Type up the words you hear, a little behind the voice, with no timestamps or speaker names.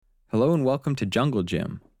Hello and welcome to Jungle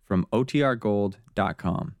Gym from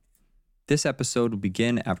OTRGold.com. This episode will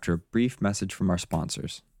begin after a brief message from our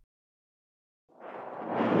sponsors.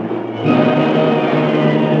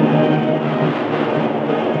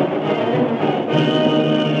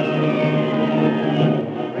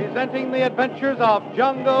 Presenting the adventures of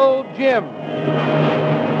Jungle Jim.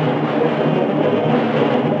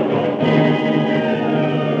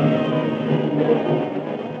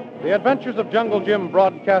 The adventures of Jungle Jim,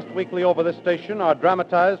 broadcast weekly over this station, are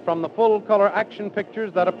dramatized from the full-color action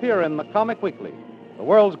pictures that appear in the Comic Weekly, the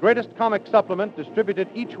world's greatest comic supplement distributed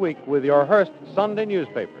each week with your Hearst Sunday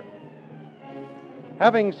newspaper.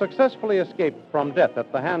 Having successfully escaped from death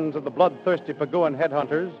at the hands of the bloodthirsty Paguan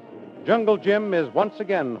headhunters, Jungle Jim is once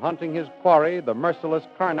again hunting his quarry, the merciless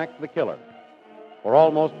Karnak the Killer. For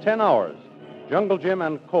almost 10 hours, Jungle Jim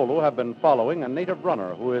and Kolu have been following a native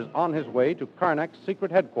runner who is on his way to Karnak's secret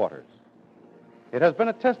headquarters. It has been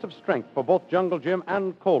a test of strength for both Jungle Jim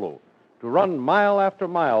and Kolu to run mile after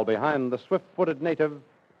mile behind the swift-footed native,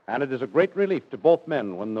 and it is a great relief to both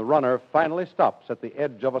men when the runner finally stops at the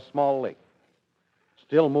edge of a small lake.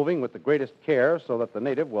 Still moving with the greatest care so that the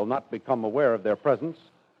native will not become aware of their presence,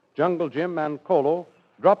 Jungle Jim and Kolu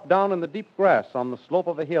drop down in the deep grass on the slope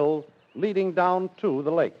of a hill leading down to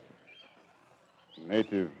the lake.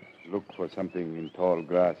 Native look for something in tall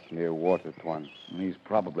grass near water, Tuan. He's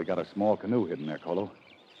probably got a small canoe hidden there, Kolo.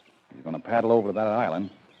 He's going to paddle over to that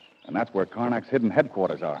island, and that's where Karnak's hidden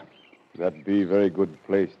headquarters are. That be very good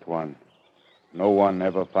place, Tuan. No one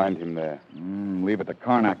ever find him there. Leave it to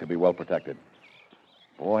Karnak to be well protected.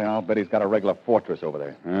 Boy, I'll bet he's got a regular fortress over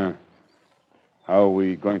there. How are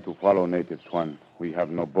we going to follow Native, Tuan? We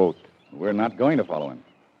have no boat. We're not going to follow him.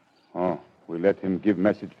 Oh, we let him give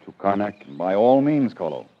message to Karnak? By all means,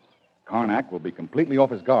 Kolo. Karnak will be completely off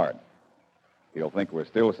his guard. He'll think we're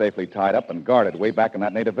still safely tied up and guarded way back in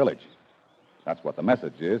that native village. That's what the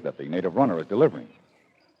message is that the native runner is delivering.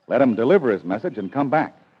 Let him deliver his message and come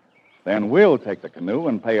back. Then we'll take the canoe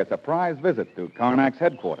and pay a surprise visit to Karnak's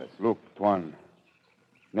headquarters. Look, Tuan.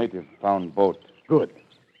 Native found boat. Good.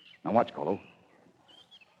 Now watch, Kolo.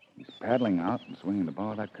 He's paddling out and swinging the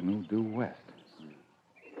bow of that canoe due west.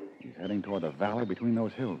 He's heading toward the valley between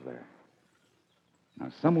those hills there.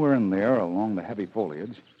 Now, somewhere in there, along the heavy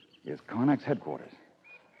foliage, is Karnak's headquarters.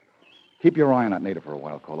 Keep your eye on that native for a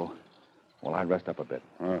while, Kolo, while I rest up a bit.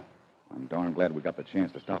 I'm darn glad we got the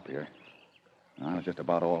chance to stop here. I was just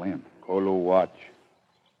about all in. Kolu watch.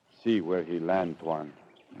 See where he land, Tuan.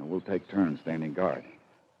 Now, we'll take turns standing guard.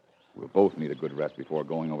 We'll both need a good rest before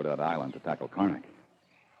going over to that island to tackle Karnak.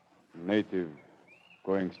 Native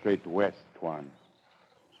going straight west, Tuan.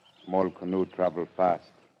 Small canoe travel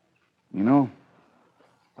fast. You know,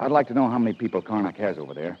 I'd like to know how many people Karnak has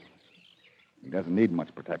over there. He doesn't need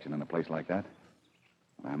much protection in a place like that.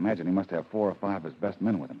 I imagine he must have 4 or 5 of his best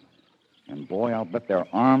men with him. And boy, I'll bet they're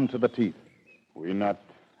armed to the teeth. We not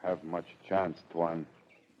have much chance, Tuan.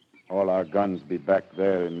 All our guns be back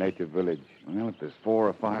there in native village. Well, if there's 4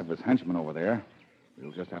 or 5 of his henchmen over there,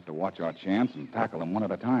 we'll just have to watch our chance and tackle them one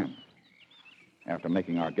at a time. After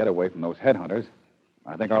making our getaway from those headhunters,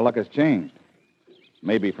 I think our luck has changed.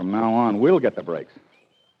 Maybe from now on, we'll get the breaks.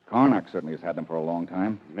 Karnak certainly has had them for a long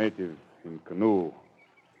time. Native in canoe.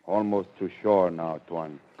 Almost to shore now,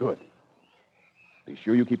 Tuan. Good. Be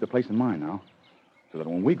sure you keep the place in mind now, so that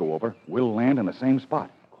when we go over, we'll land in the same spot.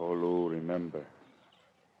 Kolu, remember.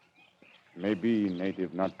 Maybe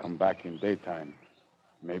Native not come back in daytime.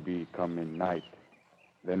 Maybe come in night.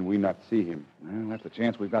 Then we not see him. Well, that's a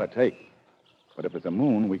chance we've got to take. But if it's a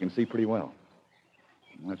moon, we can see pretty well.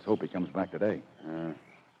 Let's hope he comes back today.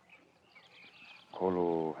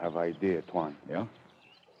 Kolu have idea, Tuan. Yeah?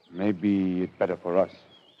 Maybe it's better for us.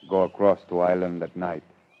 Go across to island at night.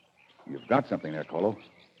 You've got something there, Kolo.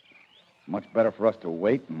 Much better for us to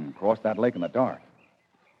wait and cross that lake in the dark.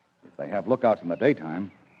 If they have lookouts in the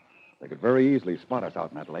daytime, they could very easily spot us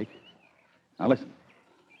out in that lake. Now listen.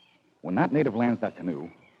 When that native lands that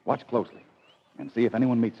canoe, watch closely and see if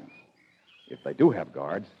anyone meets him. If they do have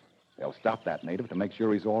guards, they'll stop that native to make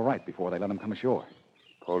sure he's all right before they let him come ashore.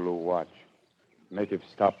 Kolu, watch. Native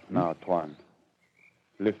stop now, Tuan.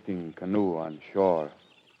 Lifting canoe on shore.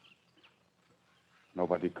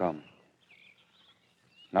 Nobody come.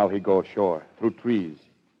 Now he go ashore, through trees.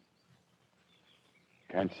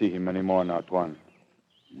 Can't see him anymore now, Tuan.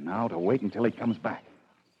 Now to wait until he comes back.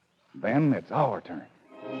 Then it's our turn.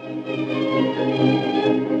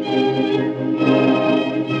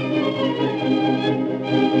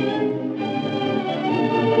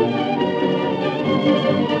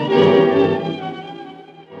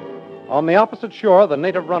 On the opposite shore, the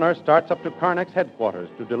native runner starts up to Karnak's headquarters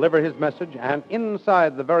to deliver his message, and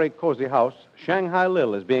inside the very cozy house, Shanghai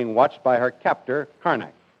Lil is being watched by her captor,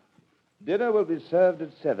 Karnak. Dinner will be served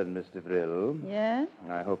at 7, Mr. Vril. Yes?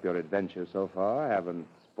 I hope your adventures so far haven't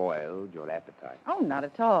spoiled your appetite. Oh, not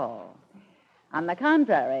at all. On the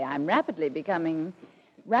contrary, I'm rapidly becoming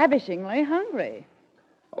ravishingly hungry.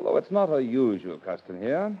 Although it's not a usual custom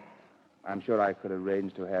here, I'm sure I could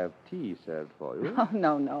arrange to have tea served for you. Oh,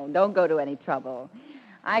 no. Don't go to any trouble.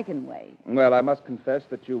 I can wait. Well, I must confess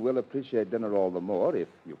that you will appreciate dinner all the more if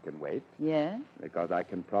you can wait, Yes? because I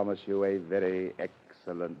can promise you a very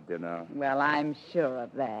excellent dinner. Well, I'm sure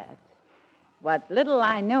of that. What little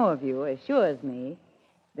I know of you assures me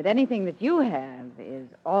that anything that you have is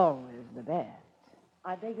always the best.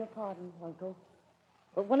 I beg your pardon, Uncle,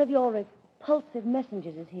 but one of your repulsive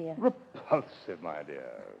messengers is here. Repulsive, my dear.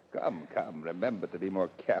 Come. Remember to be more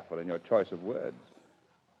careful in your choice of words.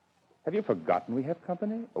 Have you forgotten we have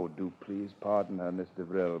company? Oh, do please pardon her, Mr.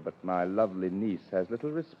 Vril, but my lovely niece has little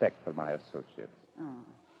respect for my associates. Oh.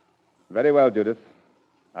 Very well, Judith.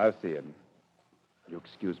 I'll see him. You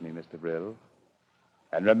excuse me, Mr. Vril.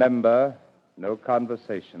 And remember, no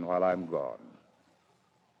conversation while I'm gone.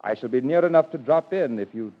 I shall be near enough to drop in if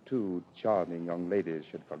you two charming young ladies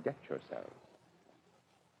should forget yourselves.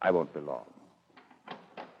 I won't be long.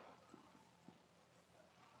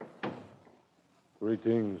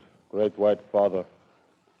 Greetings, great white father.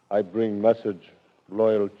 I bring message,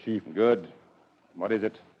 loyal chief. Good. What is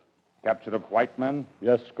it? Capture of white men?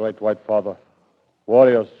 Yes, great white father.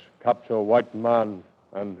 Warriors capture white man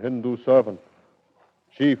and Hindu servant.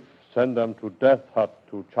 Chief, send them to death hut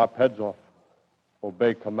to chop heads off.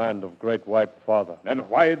 Obey command of great white father. Then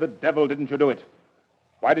why the devil didn't you do it?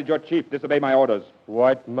 Why did your chief disobey my orders?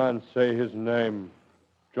 White man say his name,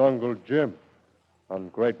 Jungle Jim,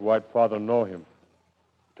 and great white father know him.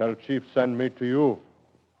 Tell chief send me to you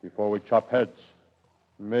before we chop heads.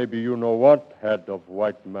 Maybe you know what head of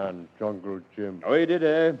white man, Jungle Jim. Oh, he did,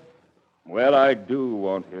 eh? Well, I do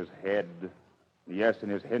want his head. Yes,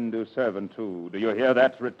 and his Hindu servant, too. Do you hear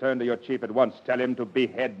that? Return to your chief at once. Tell him to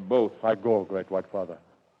behead both. I go, great white father.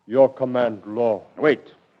 Your command, law. Wait.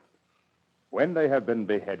 When they have been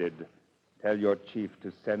beheaded, tell your chief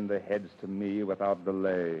to send the heads to me without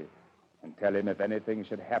delay. And tell him if anything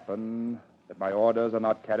should happen, that my orders are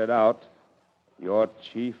not carried out, your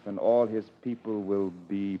chief and all his people will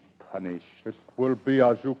be punished. It will be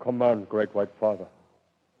as you command, great white father.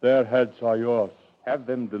 Their heads are yours. Have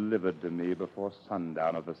them delivered to me before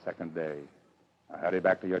sundown of the second day. Now hurry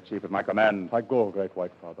back to your chief with my command. I go, great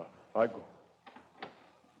white father. I go.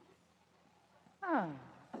 Oh.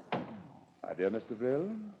 My dear Mr. Vril,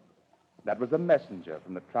 that was a messenger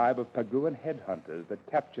from the tribe of Paguan headhunters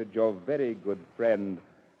that captured your very good friend,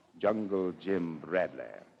 Jungle Jim Bradley.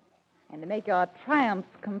 And to make your triumph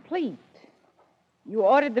complete, you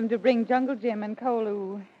ordered them to bring Jungle Jim and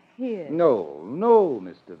Kolu here. No,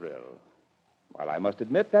 Mr. Vril. While I must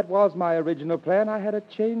admit that was my original plan, I had a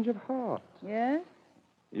change of heart. Yes?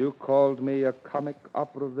 You called me a comic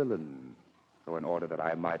opera villain. So in order that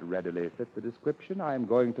I might readily fit the description, I am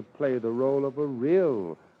going to play the role of a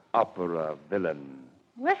real opera villain.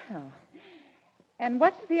 Well, and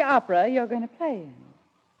what's the opera you're going to play in?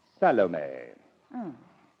 Salome. Oh.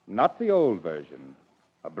 Not the old version.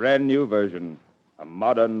 A brand new version. A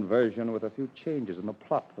modern version with a few changes in the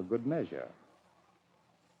plot for good measure.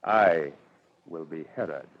 I will be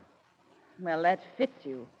Herod. Well, that fits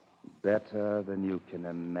you. Better than you can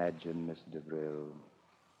imagine, Miss DeVril.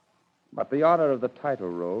 But the honor of the title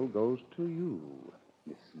role goes to you,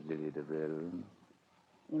 Miss Lily DeVril.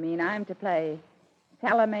 You mean I'm to play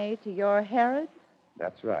Salome to your Herod?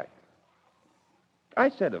 That's right. I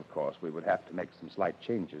said, of course, we would have to make some slight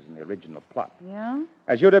changes in the original plot. Yeah?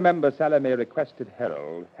 As you remember, Salome requested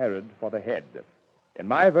Herod for the head. In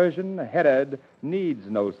my version, Herod needs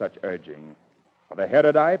no such urging. For the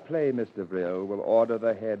Herod I play, Mr. Vril, will order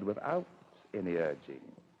the head without any urging.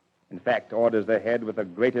 In fact, orders the head with the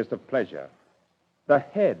greatest of pleasure. The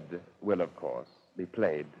head will, of course, be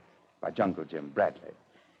played by Jungle Jim Bradley.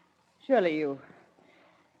 Surely you're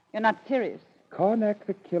not serious. Karnak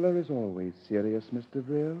the killer is always serious, Mr.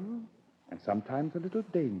 Vril, and sometimes a little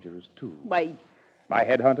dangerous, too. Why, My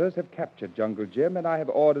headhunters have captured Jungle Jim, and I have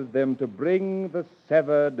ordered them to bring the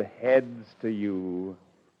severed heads to you.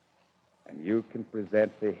 And you can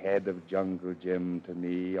present the head of Jungle Jim to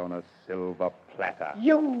me on a silver platter.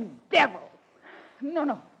 you devil! No.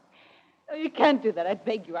 No, you can't do that. I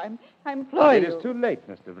beg you. I implore It you. is too late,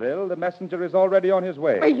 Mr. Vril. The messenger is already on his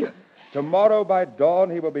way. Why, you... Tomorrow by dawn,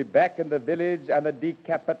 he will be back in the village, and the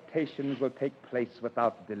decapitations will take place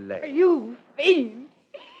without delay. You fiend!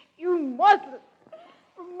 You remorseless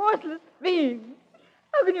fiend.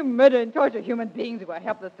 How can you murder and torture human beings who are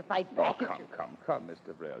helpless to fight Oh, back? come,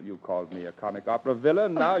 Mr. Brill. You called me a comic opera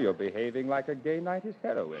villain. Now you're behaving like a gay 90s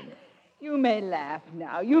heroine. You may laugh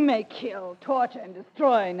now. You may kill, torture, and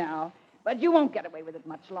destroy now. But you won't get away with it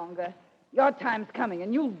much longer. Your time's coming,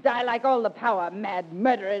 and you'll die like all the power-mad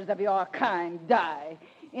murderers of your kind die.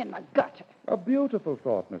 In the gutter. A beautiful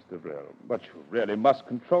thought, Mr. Brill. But you really must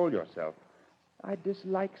control yourself. I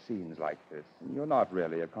dislike scenes like this, and you're not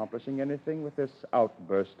really accomplishing anything with this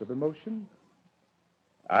outburst of emotion.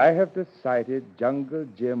 I have decided Jungle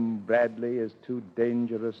Jim Bradley is too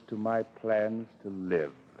dangerous to my plans to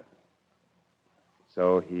live.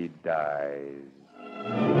 So he dies.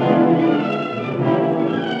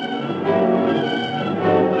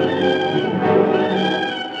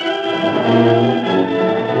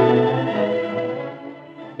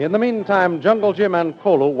 In the meantime, Jungle Jim and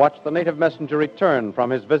Kolu watch the native messenger return from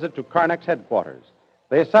his visit to Karnak's headquarters.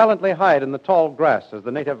 They silently hide in the tall grass as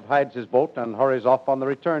the native hides his boat and hurries off on the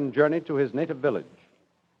return journey to his native village.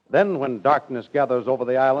 Then, when darkness gathers over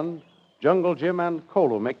the island, Jungle Jim and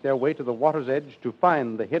Kolu make their way to the water's edge to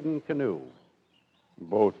find the hidden canoe.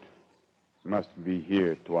 Boat must be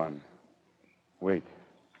here, Tuan. Wait.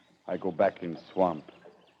 I go back in swamp.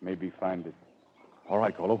 Maybe find it. All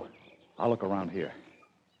right, Kolo. I'll look around here.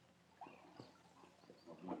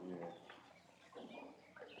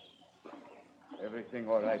 Everything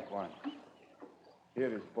all right, Tuan.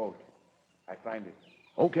 Here is boat. I find it.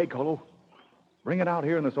 Okay, Kolo. Bring it out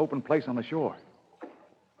here in this open place on the shore.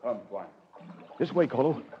 Come, Tuan. This way,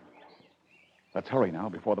 Kolo. Let's hurry now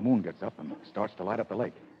before the moon gets up and starts to light up the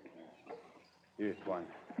lake. Here, Tuan.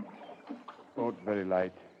 Boat very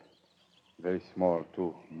light. Very small,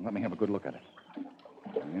 too. Let me have a good look at it.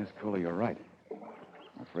 Yes, Kolo, you're right.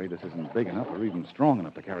 I'm afraid this isn't big enough or even strong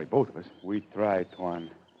enough to carry both of us. We try, Tuan.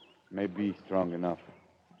 Maybe strong enough.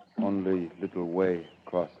 Only little way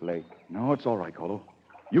across lake. No, it's all right, Kolo.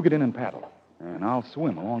 You get in and paddle, and I'll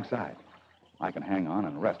swim alongside. I can hang on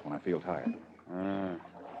and rest when I feel tired.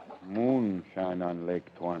 Moon shine on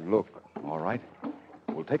lake, Tuan. Look. All right.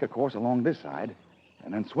 We'll take a course along this side,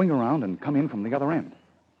 and then swing around and come in from the other end.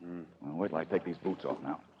 Well, wait till I take these boots off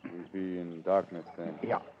now. We'll be in darkness then.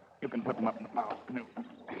 Yeah, you can put them up in the bow canoe.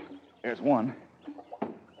 There's one.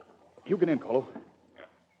 You get in, Kolo.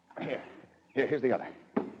 Here's the other.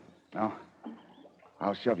 Now,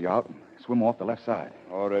 I'll shove you out and swim off the left side.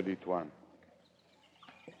 Already, Tuan.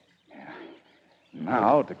 Yeah.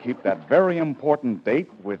 Now, to keep that very important date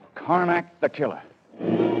with Karnak the Killer.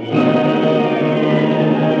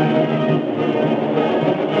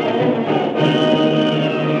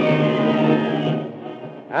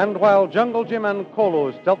 And while Jungle Jim and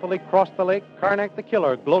Kolu stealthily cross the lake, Karnak the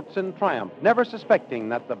Killer gloats in triumph, never suspecting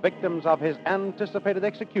that the victims of his anticipated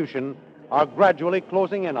execution are gradually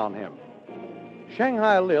closing in on him.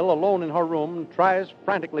 Shanghai Lil, alone in her room, tries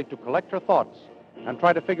frantically to collect her thoughts and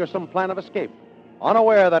try to figure some plan of escape,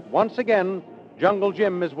 unaware that once again, Jungle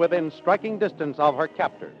Jim is within striking distance of her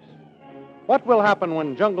captors. What will happen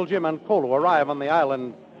when Jungle Jim and Kolu arrive on the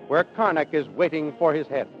island where Karnak is waiting for his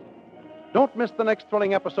head? Don't miss the next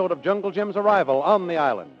thrilling episode of Jungle Jim's arrival on the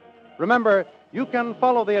island. Remember, you can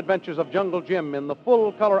follow the adventures of Jungle Jim in the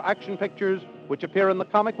full-color action pictures which appear in the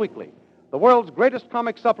Comic Weekly, the world's greatest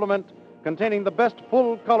comic supplement containing the best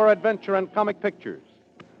full-color adventure and comic pictures.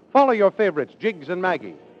 Follow your favorites, Jiggs and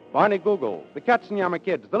Maggie, Barney Google, the Katzenjammer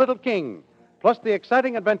Kids, the Little King, plus the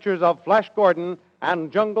exciting adventures of Flash Gordon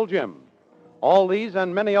and Jungle Jim. All these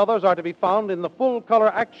and many others are to be found in the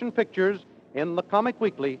full-color action pictures in the Comic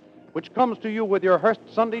Weekly, which comes to you with your Hearst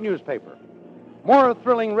Sunday newspaper. More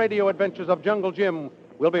thrilling radio adventures of Jungle Jim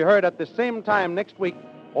will be heard at the same time next week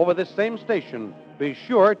over this same station. Be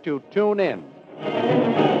sure to tune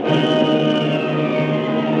in.